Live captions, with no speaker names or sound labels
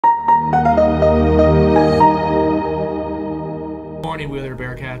morning, Wheeler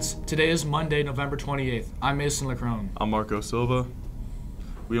Bearcats. Today is Monday, November 28th. I'm Mason Lacrone. I'm Marco Silva.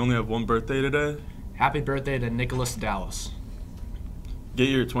 We only have one birthday today. Happy birthday to Nicholas Dallas. Get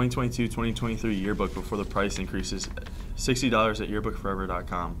your 2022-2023 yearbook before the price increases $60 at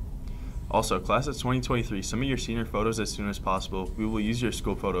yearbookforever.com. Also, class of 2023, submit your senior photos as soon as possible. We will use your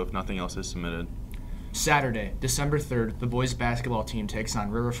school photo if nothing else is submitted. Saturday, December 3rd, the boys basketball team takes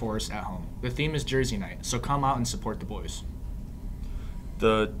on River Forest at home. The theme is Jersey Night, so come out and support the boys.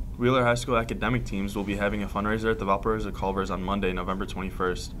 The Wheeler High School academic teams will be having a fundraiser at the Valparaiso Culvers on Monday, November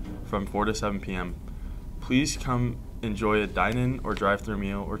 21st from 4 to 7 p.m. Please come enjoy a dine-in or drive-thru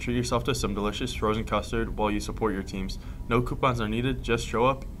meal or treat yourself to some delicious frozen custard while you support your teams. No coupons are needed, just show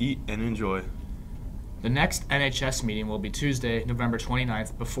up, eat, and enjoy. The next NHS meeting will be Tuesday, November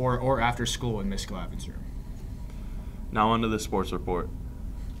 29th, before or after school in Miss Glavin's room. Now on to the sports report.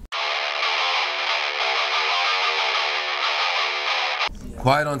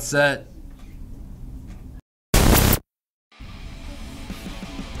 Quiet on set.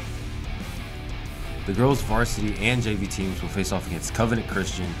 The girls' varsity and JV teams will face off against Covenant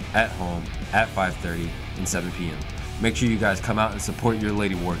Christian at home at 5:30 and 7 p.m. Make sure you guys come out and support your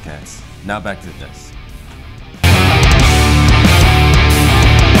Lady Warcats. Now back to the desk.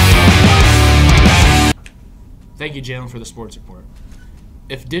 Thank you, Jalen, for the sports report.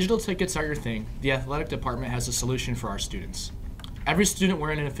 If digital tickets are your thing, the athletic department has a solution for our students. Every student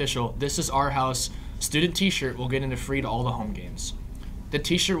wearing an official "This is Our House" student t-shirt will get into free to all the home games. The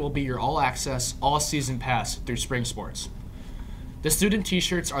t-shirt will be your all-access, all-season pass through spring sports. The student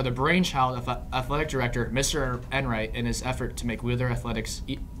t-shirts are the brainchild of athletic director Mr. Enright in his effort to make Wheeler athletics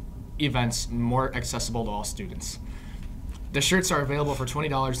events more accessible to all students. The shirts are available for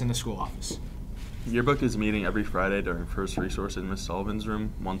 $20 in the school office. Yearbook is meeting every Friday during First Resource in Miss Sullivan's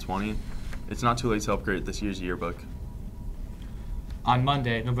room, 120. It's not too late to upgrade this year's yearbook. On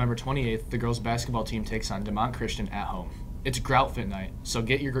Monday, November 28th, the girls' basketball team takes on DeMont Christian at home. It's Grout Fit night, so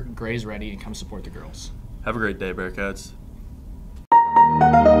get your grays ready and come support the girls. Have a great day, Bearcats.